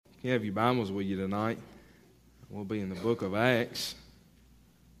You have your Bibles with you tonight. We'll be in the book of Acts.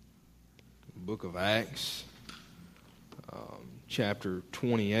 Book of Acts, chapter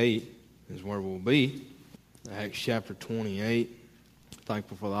 28 is where we'll be. Acts chapter 28.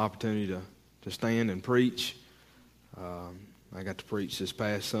 Thankful for the opportunity to stand and preach. I got to preach this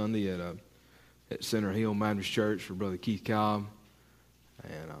past Sunday at Center Hill Baptist Church for Brother Keith Cobb,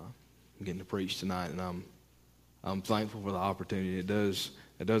 and I'm getting to preach tonight, and I'm thankful for the opportunity. It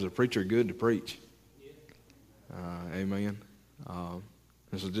does a preacher good to preach. Amen.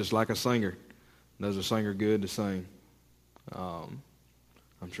 This is just like a singer. It does a singer good to sing. I'm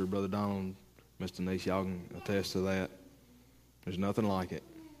sure Brother Donald, Mr. Nice, y'all can attest to that. There's nothing like it.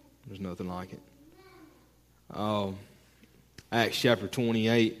 There's nothing like it. Acts chapter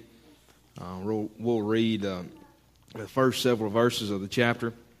 28. We'll read the first several verses of the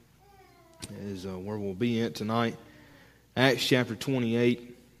chapter is where we'll be at tonight. Acts chapter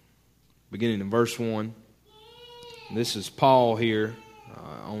 28, beginning in verse 1. This is Paul here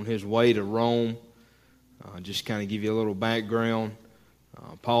on his way to Rome. Just kind of give you a little background.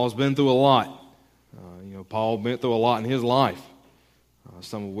 Paul's been through a lot. Paul been through a lot in his life,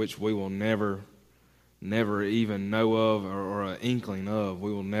 some of which we will never even know of or an inkling of.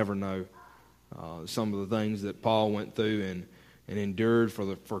 We will never know some of the things that Paul went through and endured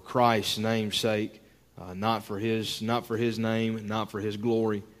for Christ's name's sake. Not for his name, not for his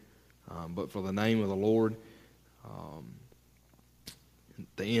glory, but for the name of the Lord. At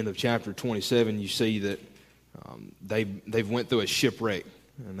the end of chapter 27, you see that they've went through a shipwreck,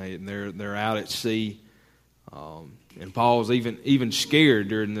 and they're out at sea, and Paul's even scared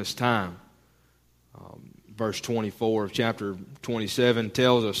during this time. Verse 24 of chapter 27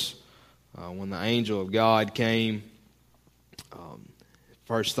 tells us when the angel of God came.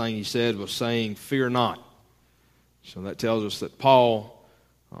 First thing he said was saying, "Fear not." So that tells us that Paul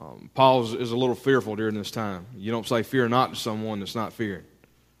is a little fearful during this time. You don't say "fear not" to someone that's not fearing.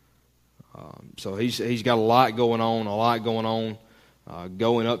 So he's got a lot going on,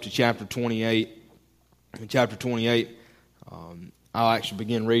 going up to chapter 28. In chapter 28, I'll actually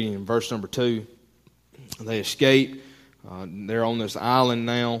begin reading in verse number 2. They escape. They're on this island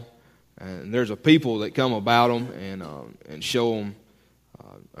now, and there's a people that come about them and show them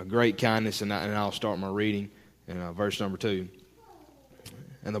a great kindness, and I'll start my reading in verse number 2.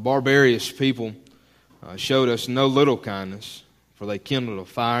 And the barbarous people showed us no little kindness, for they kindled a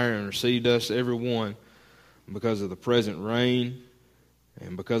fire and received us every one because of the present rain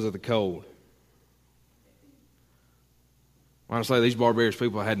and because of the cold. Honestly, these barbarous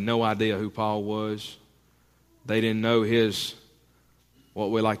people had no idea who Paul was. They didn't know his,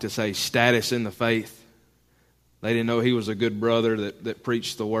 what we like to say, status in the faith. They didn't know he was a good brother that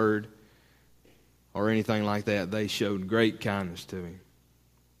preached the word or anything like that. They showed great kindness to him.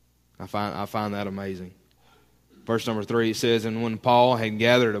 I find that amazing. Verse number 3, it says, "And when Paul had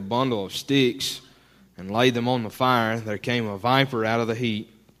gathered a bundle of sticks and laid them on the fire, there came a viper out of the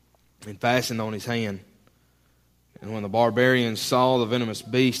heat and fastened on his hand. And when the barbarians saw the venomous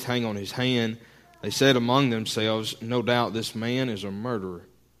beast hang on his hand, they said among themselves, 'No doubt this man is a murderer,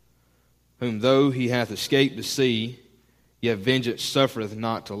 whom though he hath escaped the sea, yet vengeance suffereth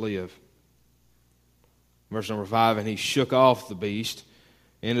not to live.' Verse number 5, "And he shook off the beast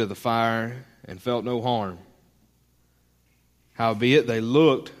into the fire and felt no harm. Howbeit they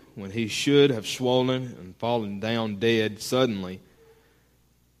looked when he should have swollen and fallen down dead suddenly.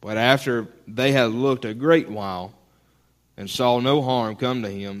 But after they had looked a great while and saw no harm come to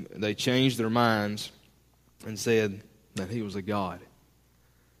him, they changed their minds and said that he was a god."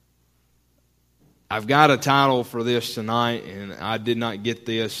 I've got a title for this tonight, and I did not get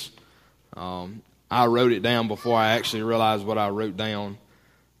this. I wrote it down before I actually realized what I wrote down.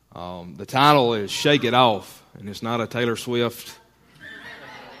 The title is "Shake It Off," and it's not a Taylor Swift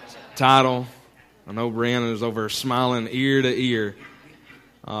title. I know Brianna is over smiling ear to ear.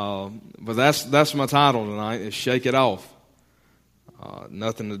 But that's my title tonight, is "Shake It Off."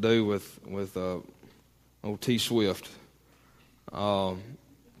 Nothing to do with old T Swift. Lord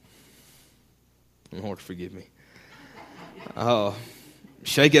forgive me.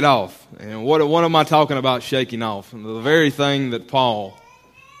 Shake it off. And what am I talking about shaking off? The very thing that Paul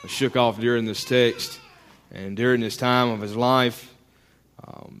shook off during this text and during this time of his life.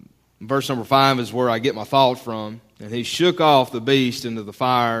 Verse number 5 is where I get my thought from. "And he shook off the beast into the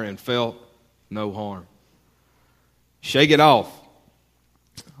fire and felt no harm." Shake it off.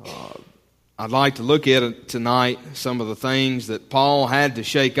 I'd like to look at it tonight, some of the things that Paul had to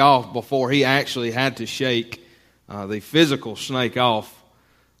shake off before he actually had to shake the physical snake off.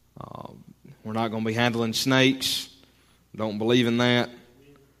 We're not going to be handling snakes. Don't believe in that.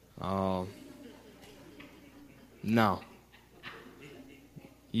 No.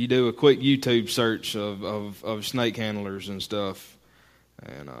 You do a quick YouTube search of snake handlers and stuff.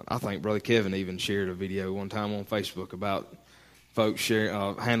 And I think Brother Kevin even shared a video one time on Facebook about folks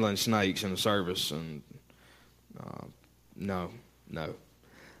handling snakes in the service. And no.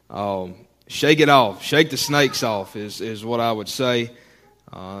 Shake it off. Shake the snakes off is what I would say.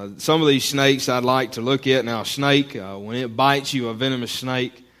 Some of these snakes I'd like to look at. Now, a snake, when it bites you, a venomous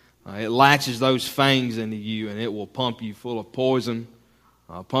snake, it latches those fangs into you, and it will pump you full of poison,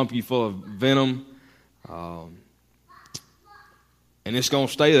 pump you full of venom, and it's going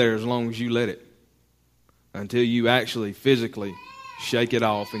to stay there as long as you let it, until you actually physically shake it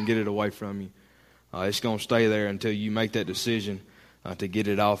off and get it away from you. It's going to stay there until you make that decision to get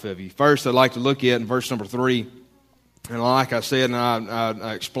it off of you. First, I'd like to look at in verse number 3, and like I said, and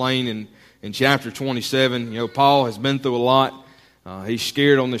I explained in chapter 27, Paul has been through a lot. He's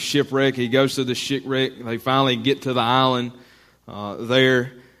scared on the shipwreck. He goes to the shipwreck. They finally get to the island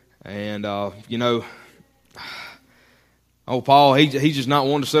there. And, Paul, he's just not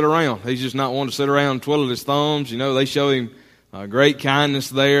one to sit around. He's just not one to sit around and twiddle his thumbs. They show him great kindness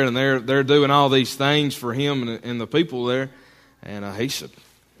there, and they're doing all these things for him and the people there. And he said,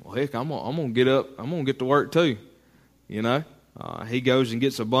 well, heck, I'm going to get up. I'm going to get to work too. He goes and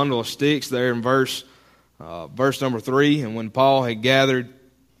gets a bundle of sticks there in verse number 3. And when Paul had gathered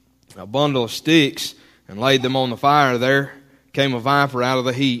a bundle of sticks and laid them on the fire, there came a viper out of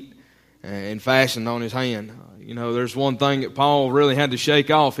the heat and fastened on his hand. There's one thing that Paul really had to shake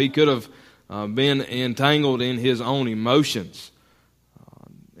off. He could have been entangled in his own emotions.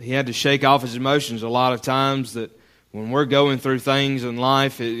 He had to shake off his emotions a lot of times. That when we're going through things in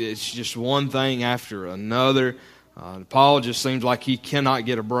life, it's just one thing after another. Paul just seems like he cannot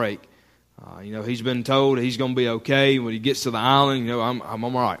get a break. He's been told he's going to be okay. When he gets to the island, I'm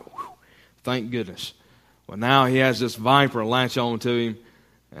all right. Whew, thank goodness. Well, now he has this viper latch on to him,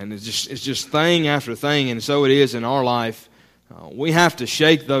 and it's just thing after thing, and so it is in our life. We have to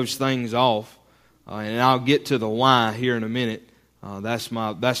shake those things off, and I'll get to the why here in a minute. That's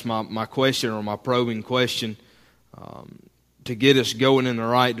my question, or my probing question, to get us going in the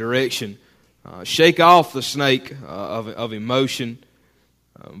right direction. Shake off the snake of emotion.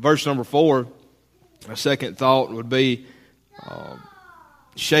 Verse number 4, a second thought would be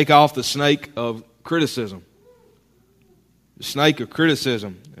shake off the snake of criticism. The snake of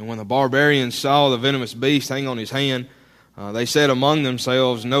criticism. And when the barbarians saw the venomous beast hang on his hand, they said among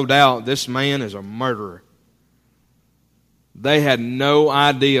themselves, no doubt this man is a murderer. They had no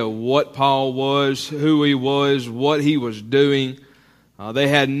idea what Paul was, who he was, what he was doing. They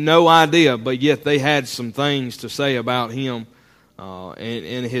had no idea, but yet they had some things to say about him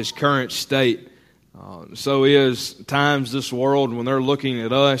in his current state. So is times this world when they're looking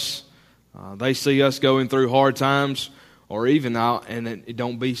at us, they see us going through hard times, or even out, and it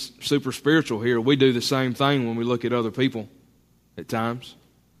don't be super spiritual here. We do the same thing when we look at other people at times.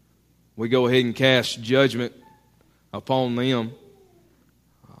 We go ahead and cast judgment upon them.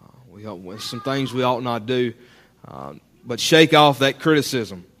 Some things we ought not do. But shake off that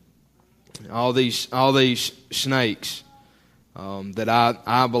criticism. All these snakes that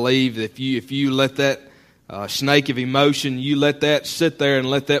I believe that if you let that snake of emotion, you let that sit there and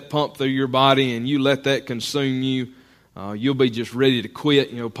let that pump through your body, and you let that consume you, you'll be just ready to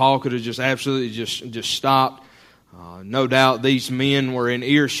quit. Paul could have just absolutely just stopped. No doubt these men were in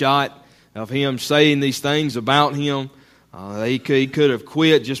earshot of him saying these things about him. He could have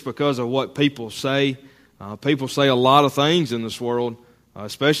quit just because of what people say. People say a lot of things in this world,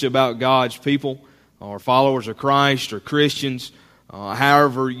 especially about God's people, or followers of Christ, or Christians,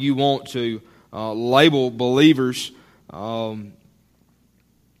 however you want to label believers.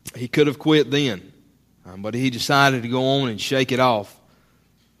 He could have quit then, but he decided to go on and shake it off.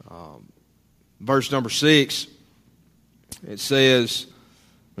 Verse number 6, it says,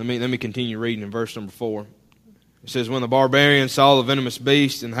 let me continue reading in verse number 4. It says, when the barbarians saw the venomous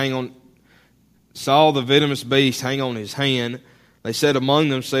beast hang on his hand, they said among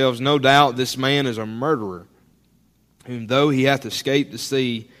themselves, no doubt this man is a murderer, whom though he hath escaped the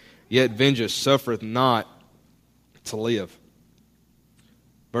sea, yet vengeance suffereth not to live.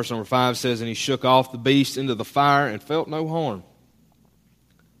 Verse number 5 says, and he shook off the beast into the fire and felt no harm.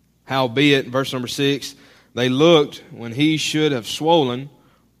 Howbeit, verse number 6, they looked when he should have swollen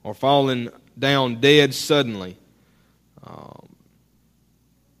or fallen down dead suddenly.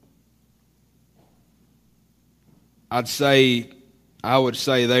 I would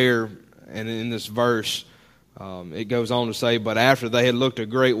say there, and in this verse, it goes on to say, but after they had looked a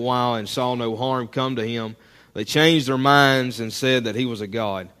great while and saw no harm come to him, they changed their minds and said that he was a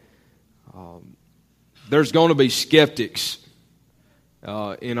god. there's going to be skeptics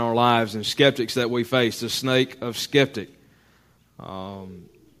in our lives, and skeptics that we face. The snake of skeptic.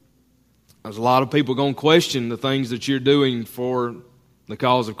 There's a lot of people going to question the things that you're doing for the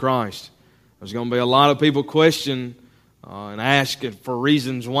cause of Christ. There's going to be a lot of people question and ask for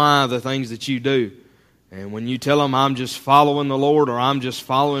reasons why the things that you do. And when you tell them, I'm just following the Lord, or I'm just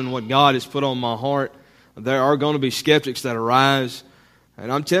following what God has put on my heart, there are going to be skeptics that arise.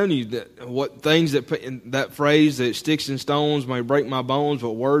 And I'm telling you that what things that phrase that sticks and stones may break my bones,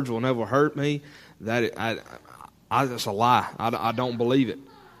 but words will never hurt me. That's a lie. I don't believe it.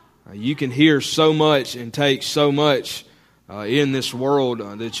 You can hear so much and take so much in this world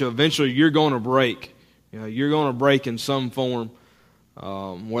that eventually you're going to break. You're going to break in some form,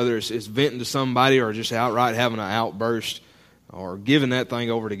 whether it's venting to somebody or just outright having an outburst or giving that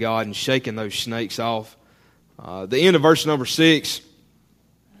thing over to God and shaking those snakes off. The end of verse number 6,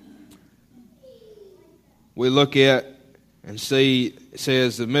 we look at and see, it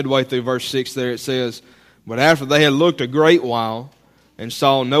says, midway through verse 6 there, it says, but after they had looked a great while and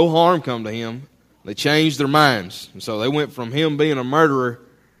saw no harm come to him, they changed their minds. And so they went from him being a murderer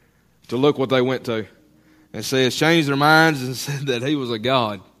to look what they went to. It says, changed their minds and said that he was a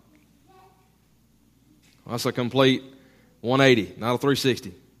god. That's a complete 180, not a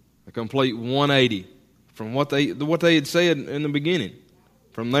 360. A complete 180 from what they had said in the beginning,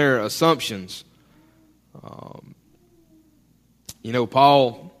 from their assumptions.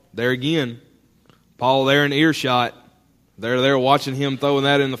 Paul, there again, Paul there in earshot, they're there watching him throwing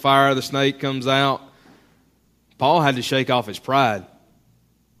that in the fire. The snake comes out. Paul had to shake off his pride.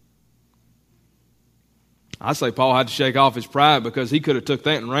 I say Paul had to shake off his pride because he could have took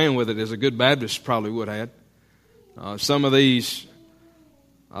that and ran with it as a good Baptist probably would have. Some of these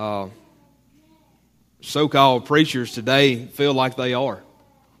so-called preachers today feel like they are.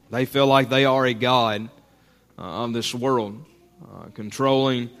 They feel like they are a god of this world,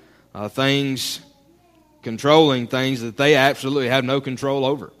 controlling things that they absolutely have no control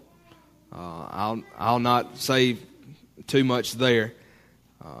over. I'll not say too much there,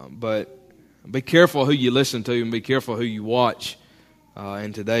 but be careful who you listen to and be careful who you watch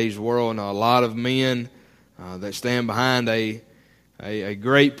in today's world. And a lot of men that stand behind a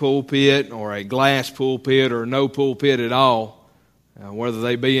great pulpit or a glass pulpit or no pulpit at all, whether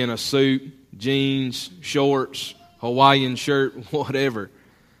they be in a suit, jeans, shorts, Hawaiian shirt, whatever.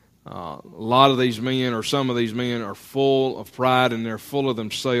 A lot of these men, or some of these men, are full of pride and they're full of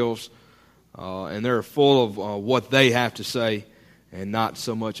themselves and they're full of what they have to say and not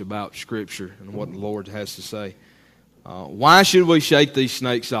so much about Scripture and what the Lord has to say. Why should we shake these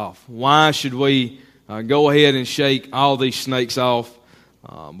snakes off? Why should we go ahead and shake all these snakes off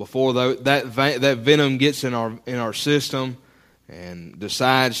before that venom gets in our system and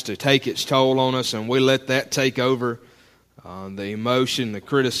decides to take its toll on us, and we let that take over? The emotion, the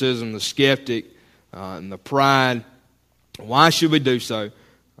criticism, the skeptic, and the pride. Why should we do so?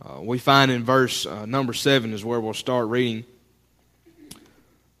 We find in verse number 7 is where we'll start reading.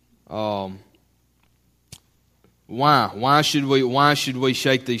 Why? Why should we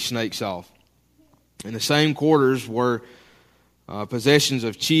shake these snakes off? In the same quarters were possessions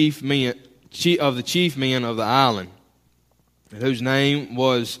of the chief men of the island, whose name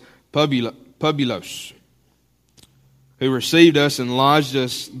was Publius, who received us and lodged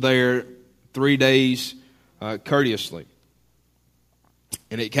us there 3 days courteously.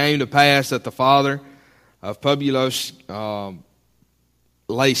 And it came to pass that the father of Publius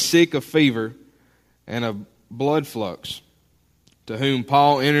lay sick of fever and of blood flux, to whom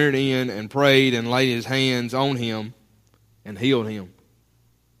Paul entered in and prayed and laid his hands on him and healed him.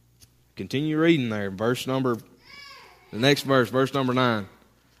 Continue reading there. Verse number 9.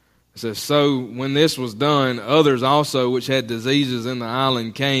 It says, so when this was done, others also which had diseases in the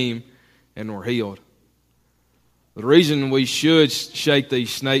island came and were healed. The reason we should shake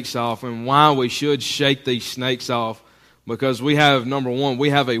these snakes off, and why we should shake these snakes off, because we have, number one, we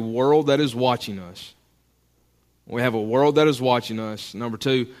have a world that is watching us. We have a world that is watching us. Number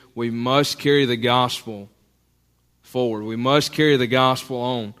two, we must carry the gospel forward. We must carry the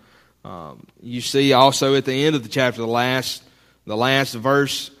gospel on. You see also at the end of the chapter, the last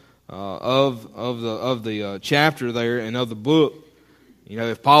verse of the chapter there and of the book.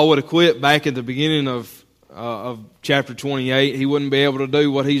 If Paul would have quit back at the beginning of chapter 28, he wouldn't be able to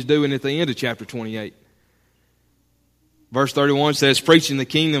do what he's doing at the end of chapter 28. Verse 31 says, preaching the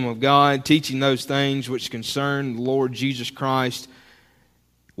kingdom of God, teaching those things which concern the Lord Jesus Christ,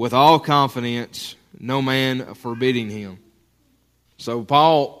 with all confidence, no man forbidding him. So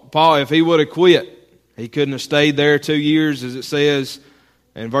Paul, if he would have quit, he couldn't have stayed there 2 years, as it says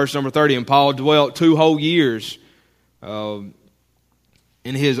In verse number 30, and Paul dwelt 2 whole years in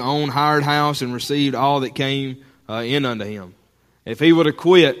his own hired house and received all that came in unto him. If he would have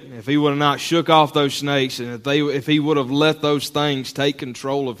quit, if he would have not shook off those snakes, and if he would have let those things take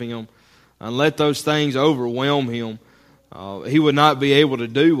control of him and let those things overwhelm him, he would not be able to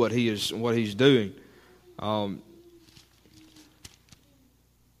do what he's doing.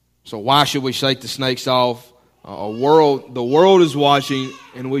 So why should we shake the snakes off? The world is watching,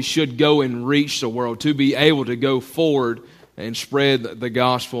 and we should go and reach the world to be able to go forward and spread the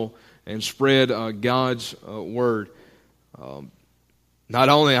gospel and spread God's word. Not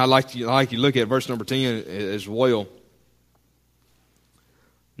only, I like you look at verse number 10 as well.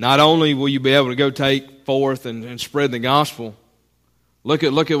 Not only will you be able to go take forth and spread the gospel, look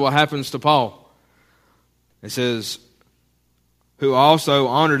at what happens to Paul. It says, who also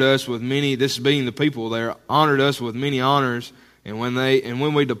honored us with many, this being the people there, honored us with many honors, and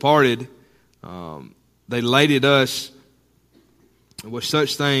when we departed, they laded us with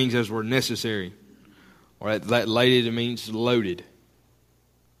such things as were necessary. Or that laded means loaded.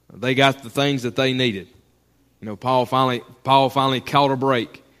 They got the things that they needed. Paul finally caught a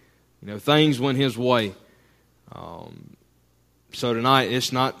break. Things went his way. So tonight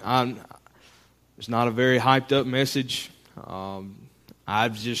it's not a very hyped up message.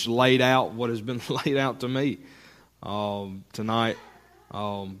 I've just laid out what has been laid out to me tonight.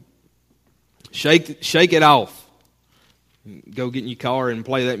 Shake it off. Go get in your car and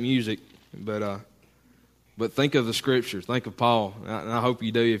play that music, but think of the Scripture. Think of Paul, and I hope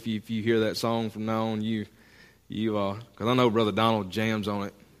you do. If you hear that song from now on, you because I know Brother Donald jams on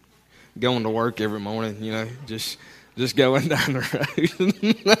it, going to work every morning. Just going down the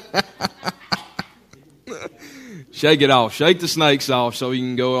road. Shake it off. Shake the snakes off so you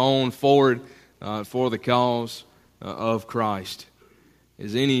can go on forward for the cause of Christ.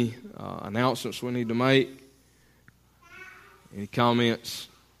 Is any announcements we need to make? Any comments?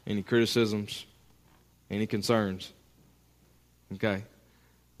 Any criticisms? Any concerns? Okay.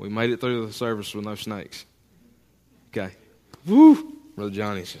 We made it through the service with no snakes. Okay. Woo! Brother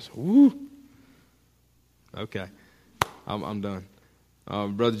Johnny says, woo! Okay. I'm done.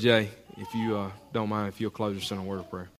 Brother Jay, if you don't mind, if you'll close us in a word of prayer.